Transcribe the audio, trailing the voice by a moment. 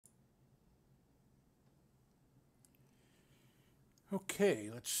Okay,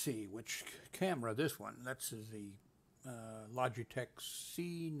 let's see which camera. This one. That's the Logitech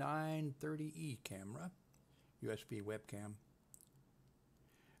C930E camera, USB webcam.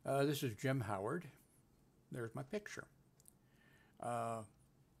 This is Jim Howard. There's my picture.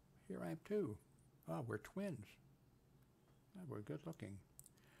 Here I am too. Oh, we're twins. Oh, we're good looking.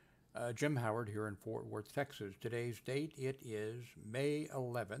 Jim Howard here in Fort Worth, Texas. Today's date, it is May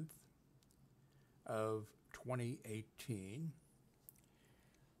 11th of 2018.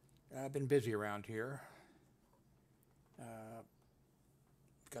 I've been busy around here.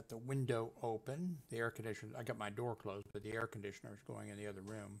 Got the window open, the air conditioner. I got my door closed, but the air conditioner is going in the other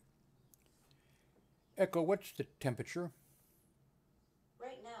room. Echo, what's the temperature?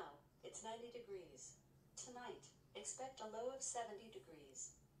 Right now, it's 90 degrees. Tonight, expect a low of 70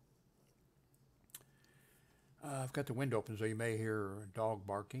 degrees. I've got the window open, so you may hear a dog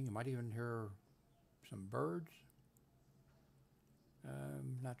barking. You might even hear some birds.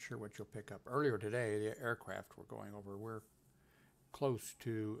 I'm not sure what you'll pick up. Earlier today, the aircraft were going over. We're close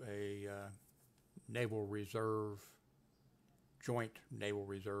to a Naval Reserve, Joint Naval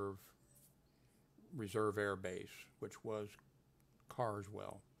Reserve Air Base, which was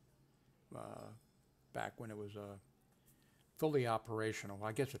Carswell, back when it was fully operational.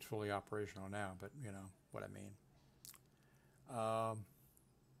 I guess it's fully operational now, but you know what I mean. I'm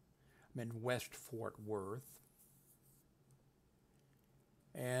in West Fort Worth.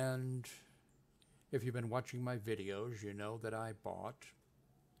 And if you've been watching my videos, you know that I bought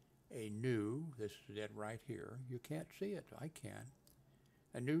a new, this is it right here, you can't see it, I can,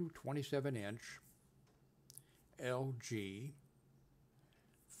 a new 27-inch LG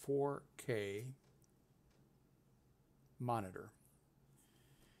 4K monitor.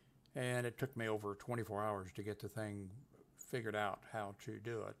 And it took me over 24 hours to get the thing figured out how to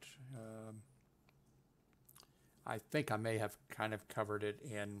do it. I think I may have kind of covered it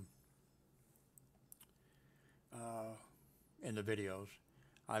in the videos.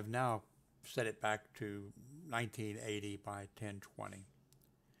 I've now set it back to 1980 by 1020.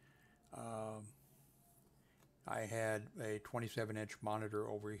 I had a 27-inch monitor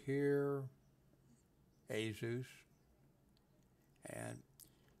over here, Asus, and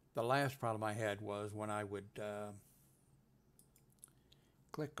the last problem I had was when I would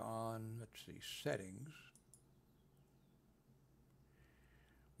click on, let's see, settings.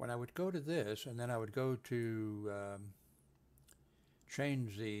 When I would go to this, and then I would go to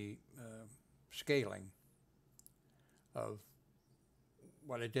change the scaling of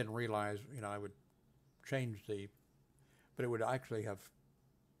what I didn't realize, you know, I would change the, but it would actually have,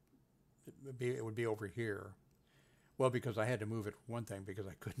 it would be over here. Well, because I had to move it, one thing, because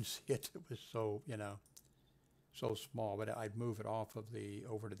I couldn't see it. It was so, you know, so small, but I'd move it off of the,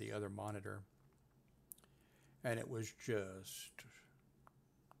 over to the other monitor. And it was just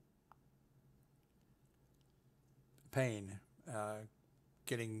pain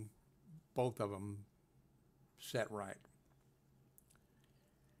getting both of them set right.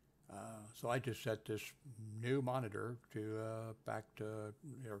 So I just set this new monitor to back to,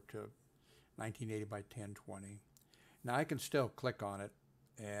 to 1980 by 1020. Now I can still click on it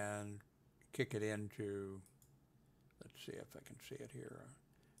and kick it into, let's see if I can see it here.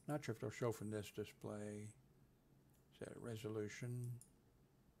 Not sure if it'll show from this display. Is that resolution?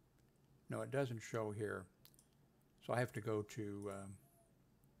 No, it doesn't show here. So I have to go to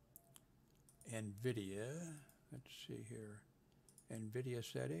NVIDIA. Let's see here. NVIDIA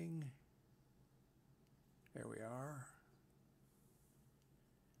setting. There we are.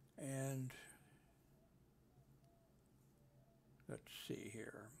 And let's see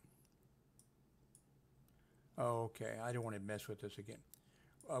here. Okay, I don't want to mess with this again.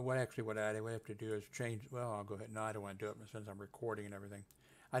 What I would have to do is change, well, I'll go ahead. No, I don't want to do it since I'm recording and everything.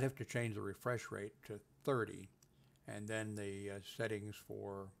 I'd have to change the refresh rate to 30. And then the settings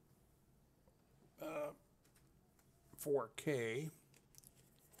for 4K,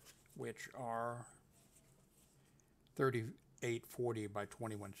 which are 3840 by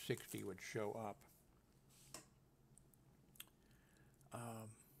 2160 would show up.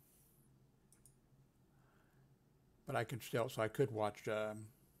 But I can still, so I could watch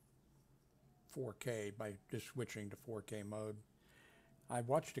 4K by just switching to 4K mode. I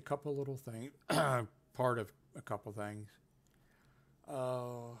watched a couple little things, part of a couple things. I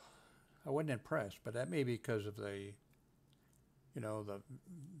wasn't impressed, but that may be because of the, you know, the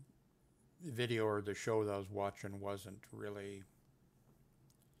video or the show that I was watching wasn't really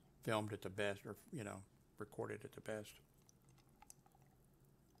filmed at the best, or, you know, recorded at the best.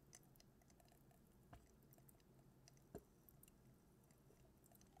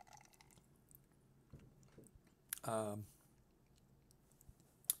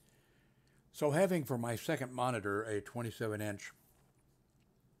 So having for my second monitor a 27-inch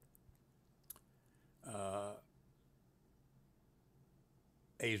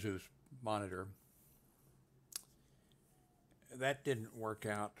Asus monitor, that didn't work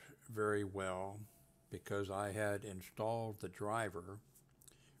out very well because I had installed the driver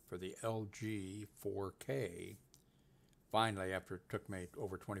for the LG 4K. Finally, after it took me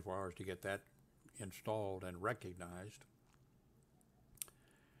over 24 hours to get that installed and recognized.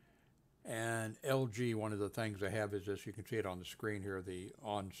 And LG, one of the things they have is this, you can see it on the screen here, the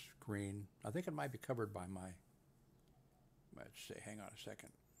on-screen. I think it might be covered by my, let's see, hang on a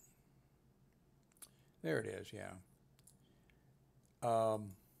second. There it is, yeah.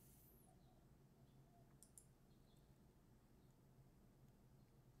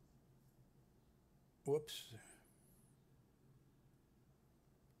 Whoops.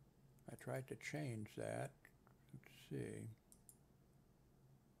 I tried to change that. Let's see.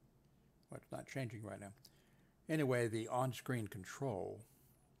 Well, it's not changing right now. Anyway, the on-screen control.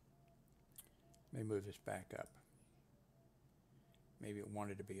 Let me move this back up. Maybe it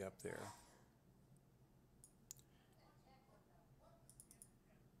wanted to be up there.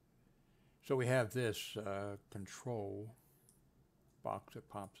 So we have this control box that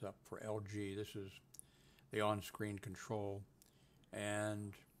pops up for LG. This is the on-screen control.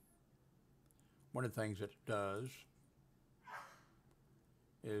 And one of the things it does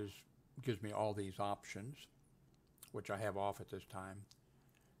is gives me all these options, which I have off at this time,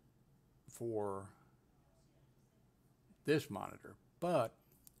 for this monitor. But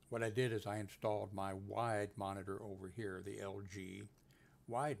what I did is I installed my wide monitor over here, the LG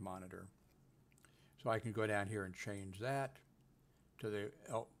wide monitor. So I can go down here and change that to the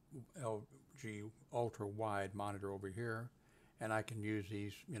LG ultra wide monitor over here, and I can use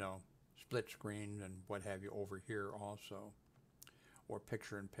these, you know, split screen and what have you over here also, or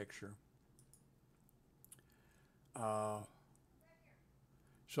picture in picture.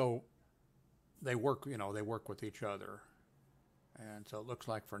 So they work, you know, they work with each other. And so it looks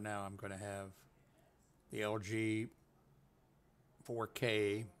like for now I'm going to have the LG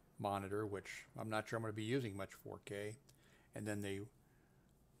 4K monitor, which I'm not sure I'm going to be using much 4K, and then the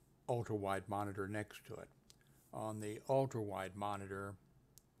ultra wide monitor next to it. On the ultra wide monitor,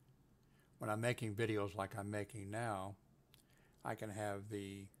 when I'm making videos like I'm making now, I can have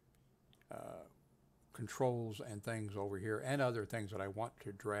the controls and things over here and other things that I want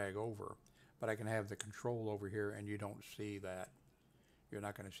to drag over, but I can have the control over here and you don't see that. You're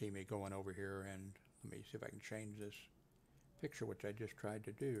not going to see me going over here, and let me see if I can change this picture, which I just tried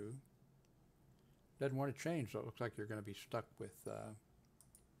to do. Doesn't want to change, so it looks like you're going to be stuck with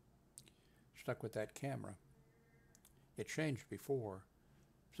that camera. It changed before,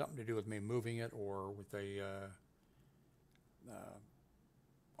 something to do with me moving it or with a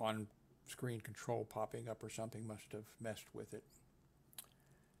on-screen control popping up or something must have messed with it.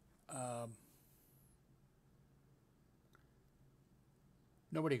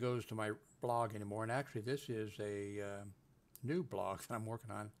 Nobody goes to my blog anymore, and actually this is a new blog that I'm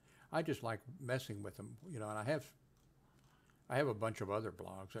working on. I just like messing with them, you know, and I have a bunch of other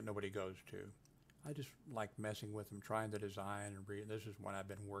blogs that nobody goes to. I just like messing with them, trying the design and read. This is one I've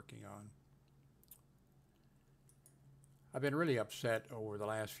been working on. I've been really upset over the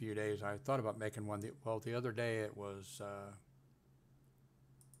last few days. I thought about making one. Well, the other day it was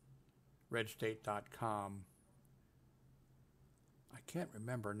redstate.com. I can't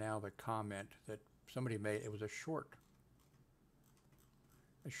remember now the comment that somebody made. It was a short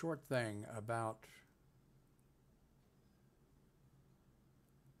thing about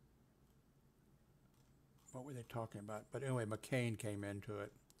what were they talking about? But anyway, McCain came into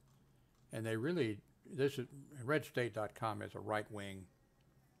it, and they really, this is, redstate.com is a right-wing,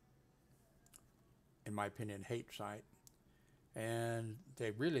 in my opinion, hate site, and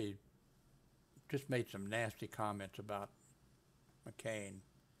they really just made some nasty comments about McCain,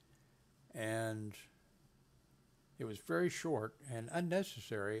 and it was very short and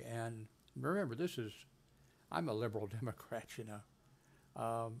unnecessary. And remember, I'm a liberal Democrat, you know,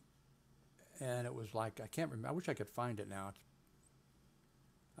 and it was like, I can't remember, I wish I could find it now.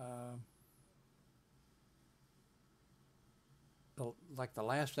 Like the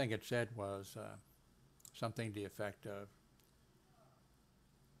last thing it said was something to the effect of,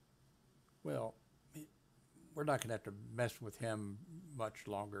 well, we're not going to have to mess with him much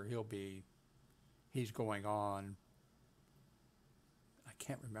longer. He's going on. I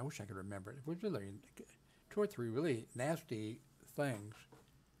can't remember. I wish I could remember it. It was really 2 or 3 really nasty things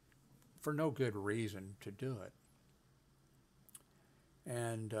for no good reason to do it.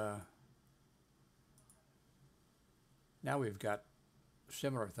 And now we've got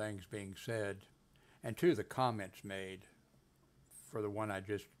similar things being said, and two, the comments made for the one I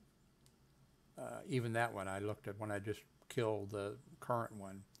just, even that one I looked at when I just killed the current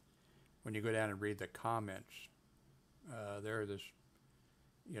one. When you go down and read the comments, they're this,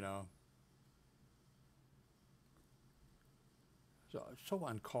 you know, so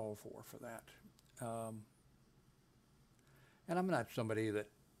uncalled for that. And I'm not somebody that,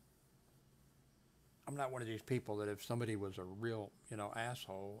 I'm not one of these people that if somebody was a real, you know,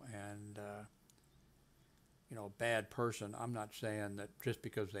 asshole and, you know, bad person, I'm not saying that just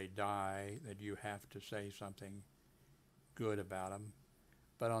because they die that you have to say something good about them.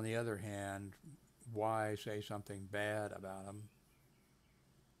 But on the other hand, why say something bad about them?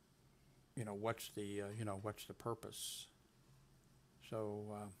 You know, what's the purpose?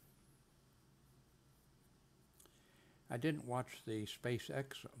 So I didn't watch the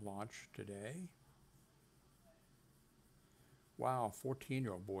SpaceX launch today. Wow,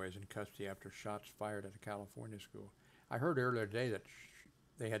 14-year-old boy is in custody after shots fired at a California school. I heard earlier today that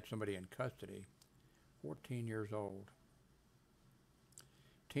they had somebody in custody, 14 years old.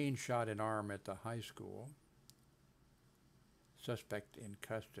 Teen shot in arm at the high school. Suspect in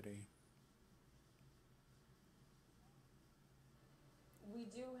custody. We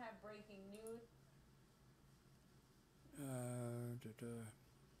do have breaking news.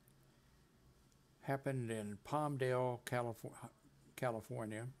 Happened in Palmdale,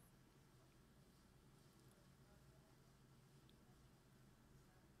 California.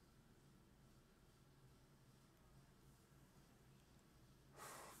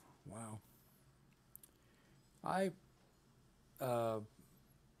 Wow. I was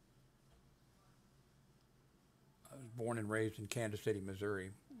born and raised in Kansas City,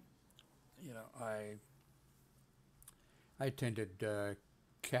 Missouri. You know, I attended I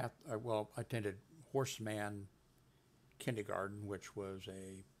attended Horseman Kindergarten, which was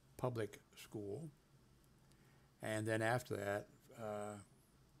a public school, and then after that,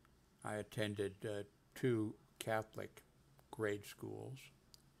 I attended two Catholic grade schools,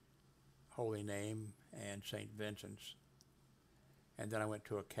 Holy Name and St. Vincent's, and then I went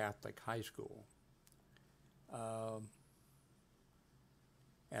to a Catholic high school.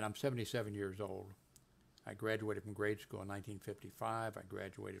 And I'm 77 years old. I graduated from grade school in 1955. I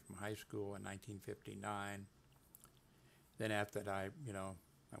graduated from high school in 1959. Then after that, I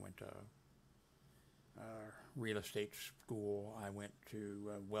went to real estate school. I went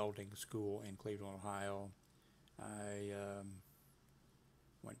to welding school in Cleveland, Ohio. I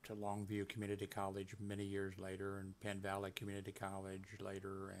went to Longview Community College many years later, and Penn Valley Community College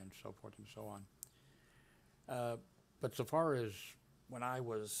later, and so forth and so on. But so far as when I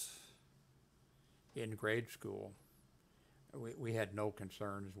was in grade school, we had no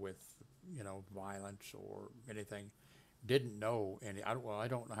concerns with, you know, violence or anything. Didn't know any, I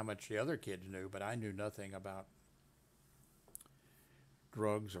don't know how much the other kids knew, but I knew nothing about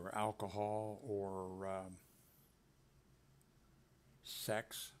drugs or alcohol or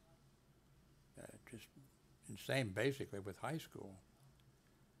sex. Just insane, basically, with high school.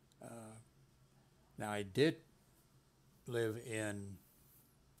 Now, I did live in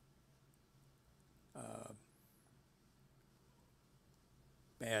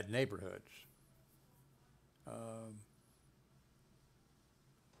bad neighborhoods,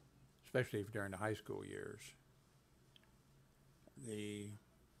 especially during the high school years. The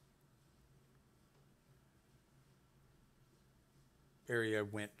area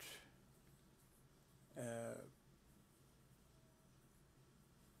went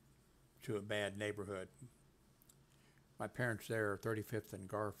to a bad neighborhood. My parents there are 35th and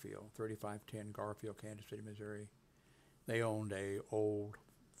Garfield, 3510 Garfield, Kansas City, Missouri. They owned a old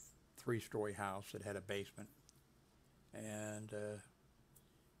 3-story house that had a basement, and the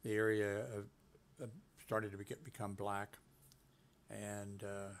area started to become black, and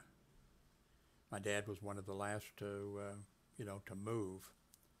my dad was one of the last to move,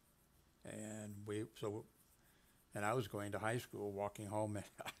 and and I was going to high school, walking home, and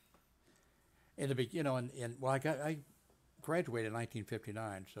in the I graduated in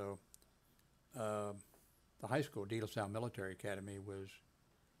 1959, so the high school, De La Salle Military Academy, was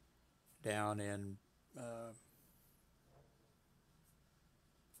down in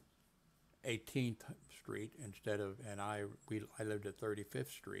 18th Street and I lived at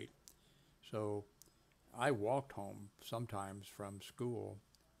 35th Street, so I walked home sometimes from school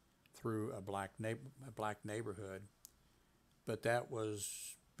through a black neighborhood, but that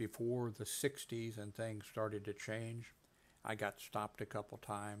was before the 60s and things started to change. I got stopped a couple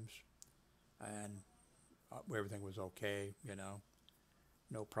times, and everything was okay,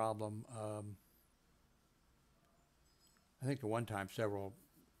 no problem. I think the one time several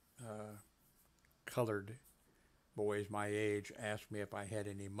colored boys my age asked me if I had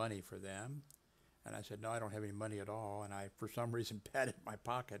any money for them. And I said, no, I don't have any money at all. And I, for some reason, patted my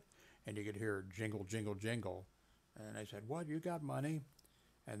pocket, and you could hear jingle, jingle, jingle. And I said, what, you got money?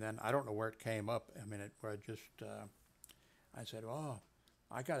 And then I don't know where it came up. I mean, where it just, I said, oh,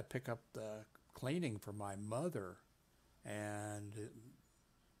 I got to pick up the cleaning for my mother. And,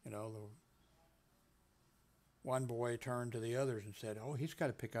 you know, the one boy turned to the others and said, oh, he's got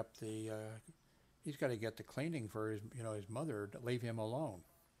to pick up the, he's got to get the cleaning for his, you know, his mother, to leave him alone.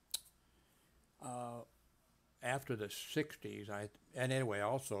 After the 60s, and anyway,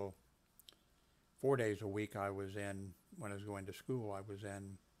 also 4 days a week I was in, when I was going to school, I was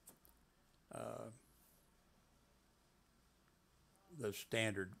in the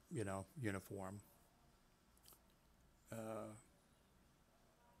standard, you know, uniform. It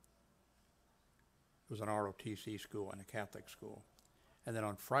was an ROTC school and a Catholic school. And then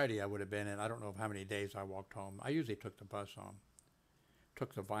on Friday I would have been in, I don't know how many days I walked home. I usually took the bus home.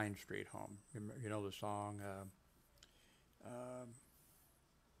 Took the Vine Street home. You know the song,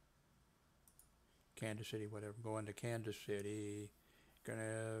 Kansas City, whatever. Going to Kansas City,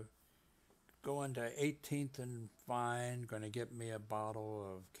 gonna go into 18th and Vine, gonna get me a bottle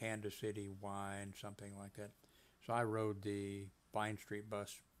of Kansas City wine, something like that. So I rode the Vine Street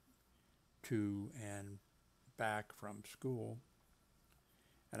bus to and back from school,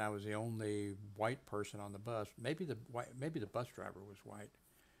 and I was the only white person on the bus. Maybe the bus driver was white.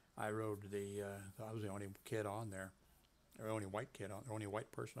 I rode I was the only kid on there, or only white kid on, only white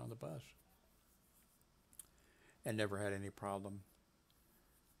person on the bus, and never had any problem.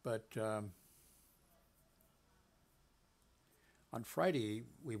 But on Friday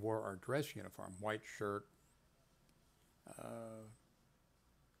we wore our dress uniform, white shirt,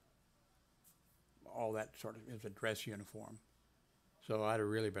 all that sort of, it was a dress uniform. So I'd have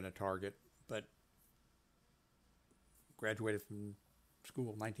really been a target, but graduated from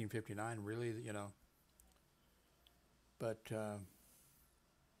school in 1959, really, you know. But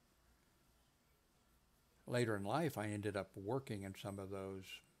later in life, I ended up working in some of those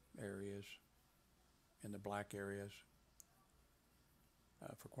areas, in the black areas,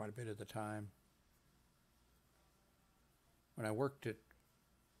 for quite a bit of the time. When I worked at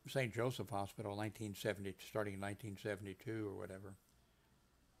St. Joseph Hospital, starting in 1972 or whatever,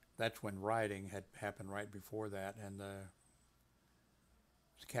 that's when rioting had happened right before that, and the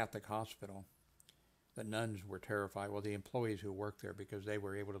Catholic hospital, the nuns were terrified. Well, the employees who worked there, because they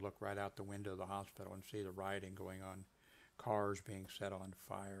were able to look right out the window of the hospital and see the rioting going on, cars being set on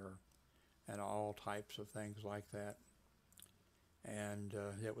fire, and all types of things like that. And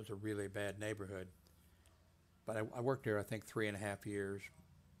it was a really bad neighborhood. But I worked there, I think, 3.5 years.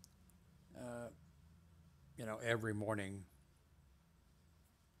 You know, every morning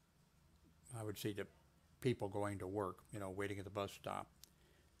I would see the people going to work, you know, waiting at the bus stop.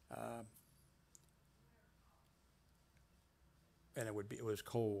 And it was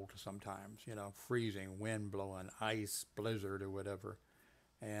cold sometimes, you know, freezing, wind blowing, ice, blizzard or whatever.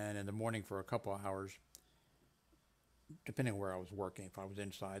 And in the morning for a couple of hours, depending on where I was working, if I was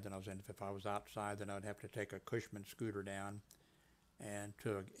inside, then I was in. If I was outside, then I'd have to take a Cushman scooter down and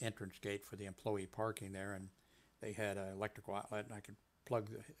to an entrance gate for the employee parking there, and they had an electrical outlet, and I could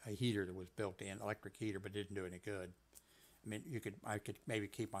plug a heater that was built in, electric heater, but it didn't do any good. I mean, I could maybe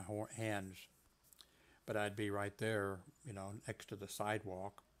keep my hands, but I'd be right there, you know, next to the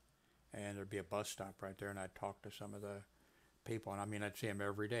sidewalk, and there'd be a bus stop right there, and I'd talk to some of the people, and I mean, I'd see them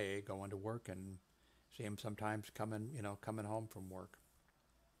every day going to work, and see them sometimes coming home from work.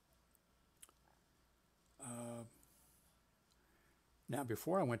 Now,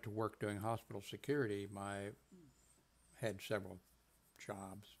 before I went to work doing hospital security, I had several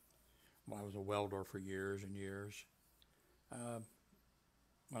jobs. Well, I was a welder for years and years.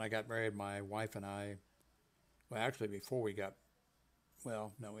 When I got married, my wife and I, well, actually before we got,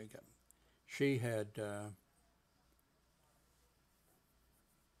 well, no, she had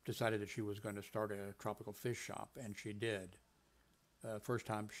decided that she was going to start a tropical fish shop, and she did. First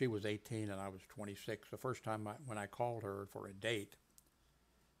time, she was 18 and I was 26. The first time when I called her for a date,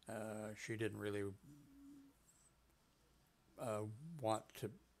 she didn't really want to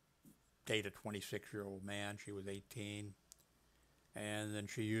date a 26-year-old man. She was 18. And then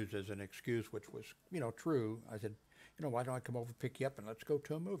she used as an excuse, which was, you know, true. I said, you know, why don't I come over and pick you up and let's go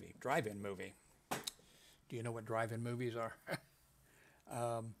to a movie, drive-in movie. Do you know what drive-in movies are?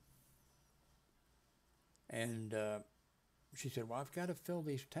 And she said, well, I've got to fill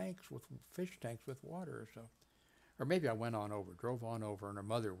these fish tanks with water. So, or maybe I went on over, drove on over, and her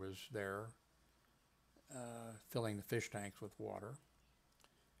mother was there filling the fish tanks with water.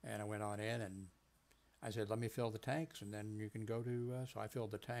 And I went on in and I said, let me fill the tanks and then you can go to, so I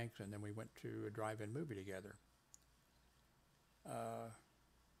filled the tanks and then we went to a drive-in movie together.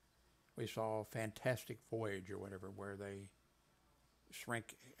 We saw Fantastic Voyage or whatever, where they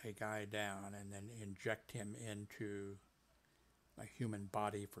shrink a guy down and then inject him into a human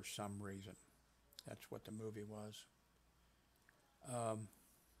body for some reason. That's what the movie was.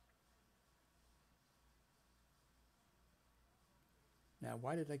 Now,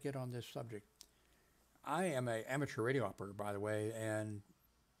 why did I get on this subject? I am an amateur radio operator, by the way, and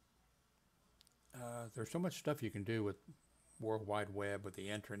there's so much stuff you can do with World Wide Web, with the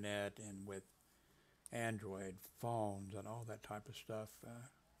internet, and with Android phones and all that type of stuff.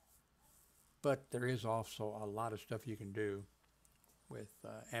 But there is also a lot of stuff you can do with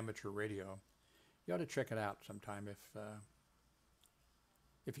amateur radio. You ought to check it out sometime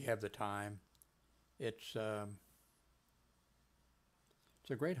if you have the time. It's a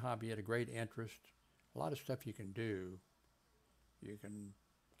great hobby and a great interest. A lot of stuff you can do. You can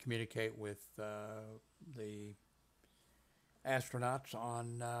communicate with the astronauts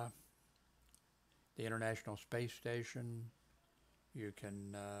on the International Space Station. You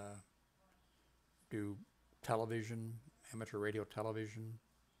can do television, amateur radio television.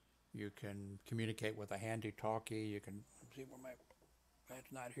 You can communicate with a handy-talkie. You can see where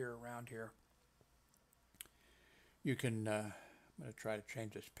that's not here around here. You can. I'm going to try to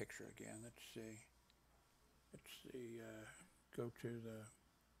change this picture again. Let's see. Go to the.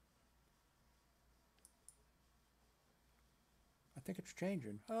 I think it's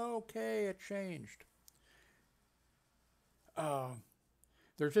changing. Okay, it changed.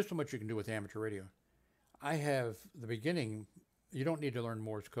 There's just so much you can do with amateur radio. I have the beginning. You don't need to learn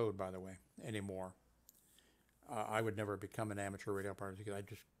Morse code, by the way, anymore. I would never become an amateur radio operator because I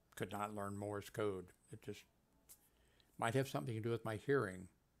just could not learn Morse code. It just might have something to do with my hearing.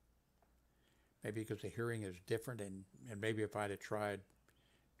 Maybe because the hearing is different, and maybe if I'd have tried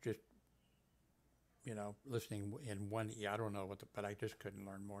just, listening in one ear, I don't know but I just couldn't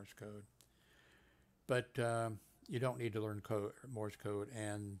learn Morse code. But you don't need to learn Morse code,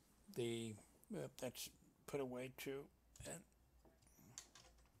 and that's put away too. And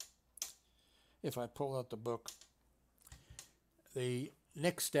if I pull out the book, the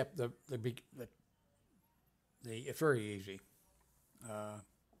next step, it's very easy.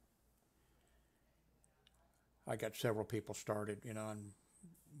 I got several people started, and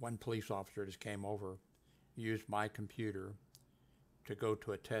one police officer just came over, used my computer to go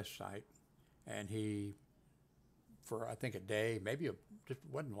to a test site, and he, for I think a day, maybe just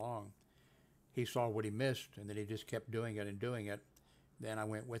wasn't long, he saw what he missed, and then he just kept doing it and doing it. Then I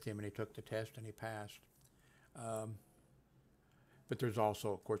went with him, and he took the test, and he passed. But there's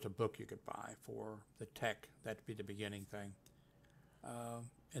also, of course, a book you could buy for the tech. That'd be the beginning thing.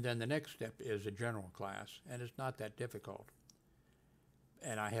 And then the next step is a general class, and it's not that difficult.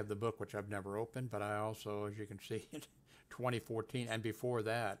 And I have the book, which I've never opened, but I also, as you can see, in 2014, and before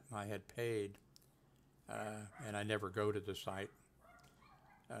that, I had paid, and I never go to the site.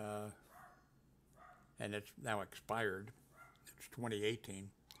 And it's now expired. It's 2018.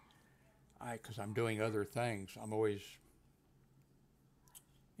 Because I'm doing other things. I'm always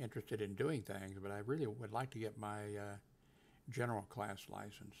interested in doing things, but I really would like to get my general class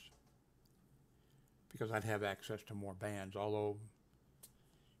license because I'd have access to more bands. Although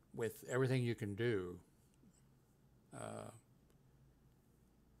with everything you can do,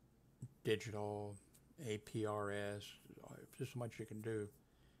 digital, APRS, just so much you can do.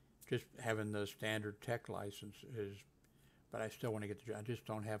 Just having the standard tech license is, but I still want to get the job. I just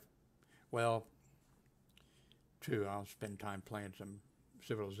don't have, well, I'll spend time playing some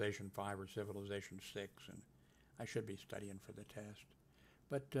Civilization 5 or Civilization 6, and I should be studying for the test.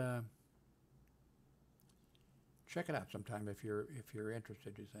 But check it out sometime if you're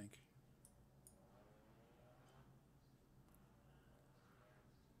interested, you think.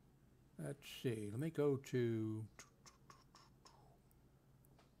 Let's see. Let me go to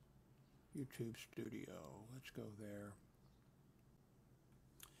YouTube Studio. Let's go there.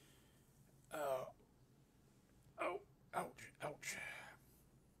 Ouch.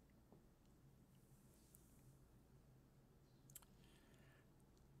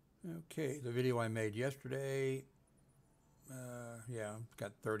 Okay, the video I made yesterday, it's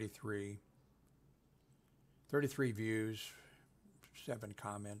got 33 views, 7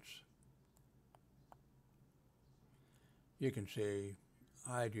 comments. You can see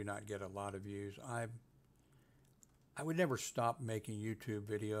I do not get a lot of views. I would never stop making YouTube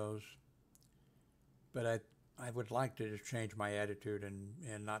videos, but I would like to just change my attitude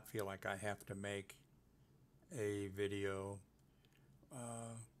and not feel like I have to make a video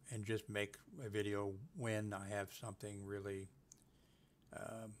and just make a video when I have something really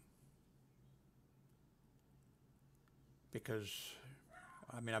because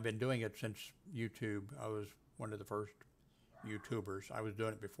I mean I've been doing it since YouTube. I was one of the first YouTubers. I was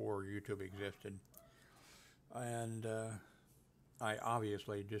doing it before YouTube existed, and I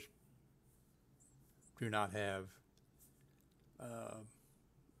obviously just do not have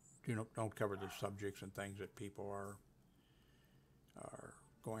don't cover the subjects and things that people are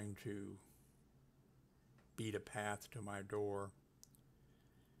going to beat a path to my door.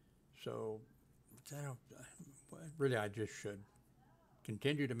 So really I just should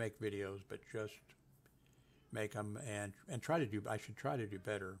continue to make videos, but just make them and try to do, I should try to do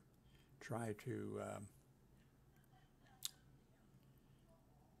better. Try to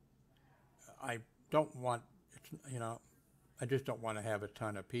I don't want, you know, I just don't want to have a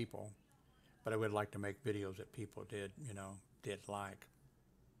ton of people, but I would like to make videos that people did like.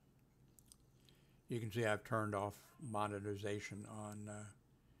 You can see I've turned off monetization on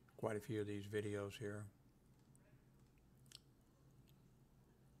quite a few of these videos here.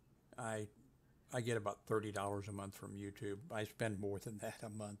 I get about $30 a month from YouTube. I spend more than that a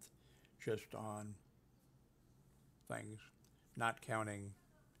month just on things, not counting,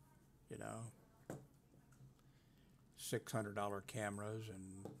 you know, $600 cameras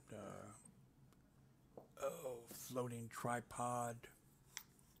and floating tripod,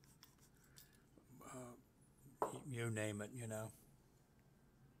 you name it, you know.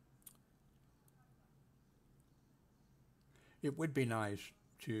 It would be nice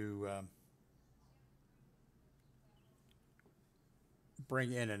to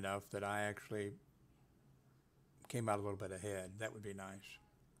bring in enough that I actually came out a little bit ahead. That would be nice.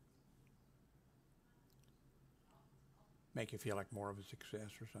 Make you feel like more of a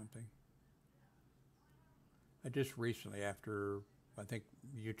success or something. I just recently, after I think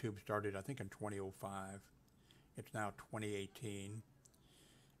YouTube started, I think in 2005. It's now 2018,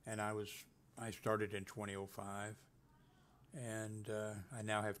 and I started in 2005, and I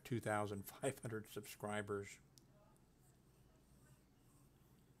now have 2,500 subscribers.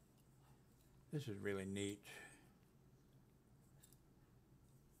 This is really neat.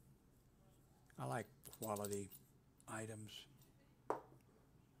 I like quality items.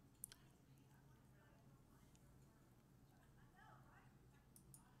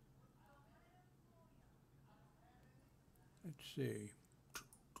 Let's see.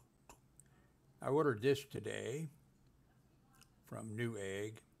 I ordered this today from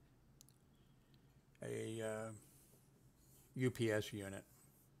NewEgg, a UPS unit.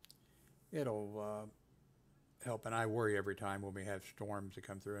 It'll help, and I worry every time when we have storms that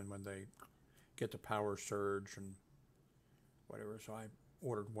come through and when they get the power surge and whatever. So I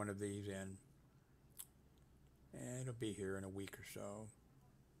ordered one of these in, and it'll be here in a week or so.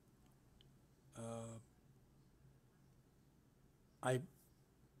 I'm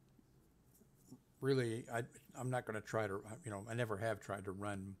not going to try to, I never have tried to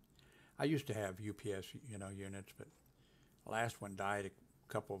run. I used to have UPS, units, but the last one died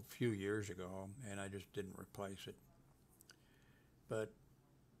a few years ago, and I just didn't replace it. But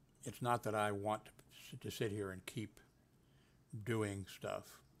it's not that I want to sit here and keep doing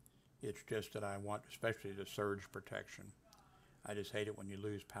stuff. It's just that I want, especially the surge protection. I just hate it when you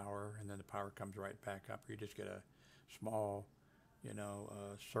lose power and then the power comes right back up. You just get a small,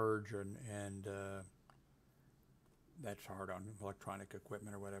 surge, and that's hard on electronic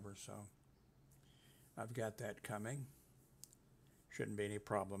equipment or whatever. So I've got that coming. Shouldn't be any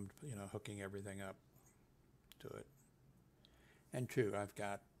problem, hooking everything up to it. And two, I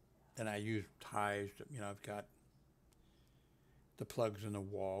use ties, I've got the plugs in the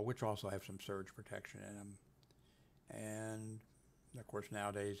wall, which also have some surge protection in them. And of course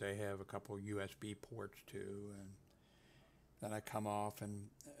nowadays they have a couple USB ports too, and then I come off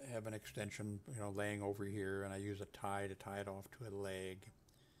and have an extension, laying over here, and I use a tie to tie it off to a leg,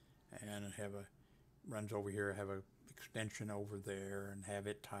 and runs over here, have a extension over there, and have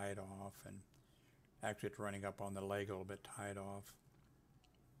it tied off, and actually it's running up on the leg a little bit, tied off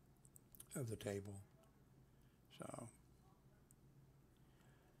of the table. So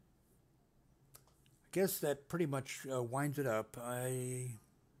I guess that pretty much winds it up.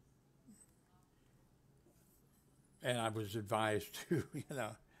 And I was advised to,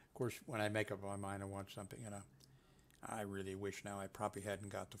 of course, when I make up my mind I want something, I really wish now I probably hadn't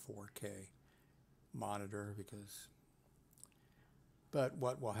got the 4K monitor, but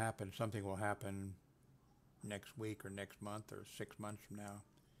what will happen, something will happen next week or next month or 6 months from now,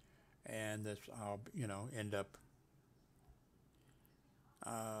 and this, I'll, end up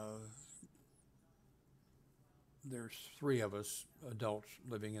there's 3 of us adults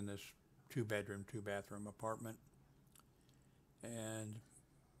living in this 2-bedroom, 2-bathroom apartment, and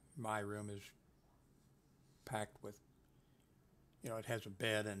my room is packed with, it has a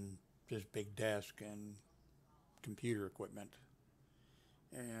bed and this big desk and computer equipment,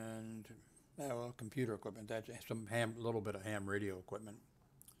 and computer equipment. That's some little bit of ham radio equipment,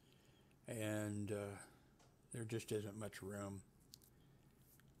 and there just isn't much room.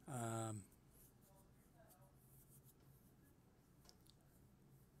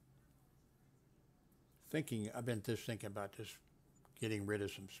 I've been just thinking about just getting rid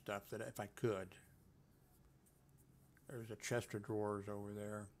of some stuff that if I could. There's a chest of drawers over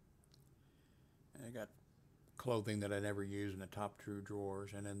there, and I got clothing that I never use in the top 2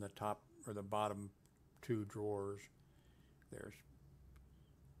 drawers, and in the top or the bottom 2 drawers, there's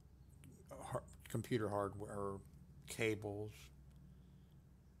computer hardware, cables,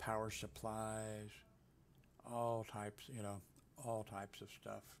 power supplies, all types, all types of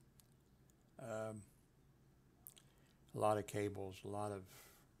stuff. A lot of cables, a lot of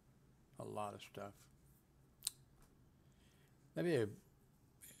stuff. Maybe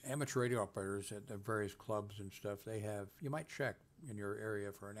amateur radio operators at the various clubs and stuff, you might check in your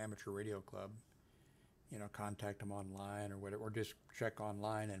area for an amateur radio club, contact them online or whatever, or just check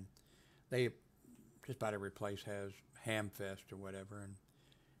online, and just about every place has Ham Fest or whatever, and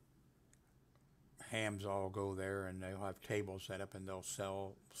hams all go there, and they'll have tables set up and they'll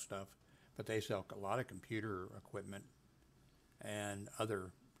sell stuff, but they sell a lot of computer equipment and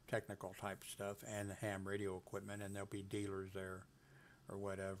other technical type stuff and ham radio equipment, and there'll be dealers there or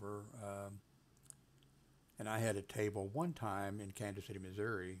whatever. And I had a table one time in Kansas City,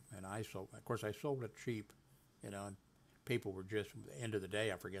 Missouri, and I sold it cheap, and people were just, at the end of the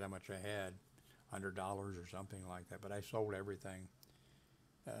day, I forget how much I had, $100 or something like that, but I sold everything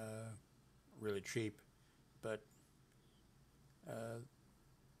really cheap. But I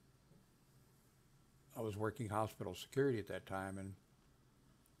was working hospital security at that time, and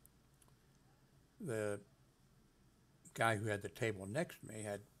the guy who had the table next to me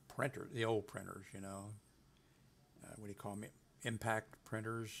had the old printers, what do you call them, impact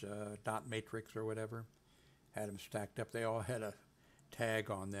printers, dot matrix or whatever, had them stacked up. They all had a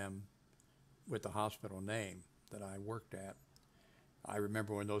tag on them with the hospital name that I worked at. I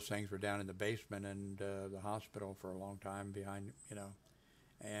remember when those things were down in the basement and the hospital for a long time behind, and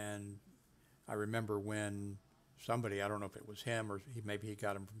I remember when somebody, I don't know if it was him or maybe he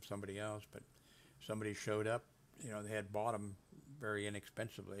got them from somebody else, but somebody showed up, they had bought them very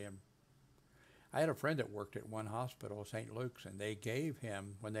inexpensively. And I had a friend that worked at one hospital, St. Luke's, and they gave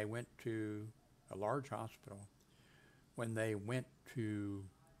him, when they went to a large hospital, when they went to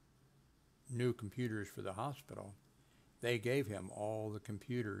new computers for the hospital, they gave him all the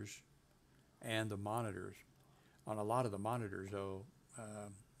computers and the monitors. On a lot of the monitors, though,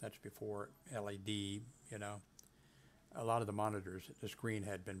 that's before LED, a lot of the monitors, the screen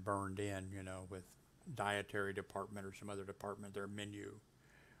had been burned in, with dietary department or some other department, their menu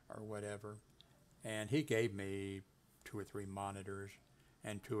or whatever. And he gave me 2 or 3 monitors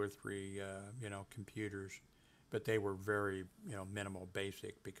and 2 or 3, computers, but they were very, minimal,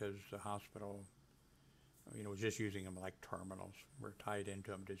 basic, because the hospital, was just using them like terminals. We're tied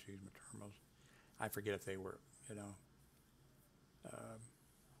into them, just using terminals. I forget if they were,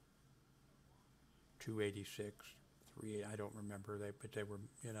 286, 3, I don't remember, but they were,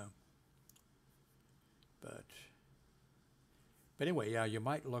 but anyway, yeah, you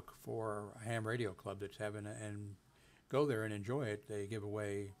might look for a ham radio club that's having and go there and enjoy it. They give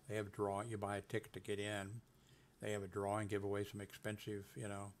away, they have a drawing, you buy a ticket to get in. They have a drawing, give away some expensive,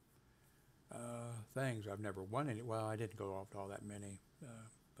 things. I've never won any, well, I didn't go off to all that many,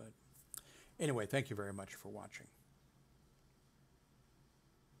 but anyway, thank you very much for watching.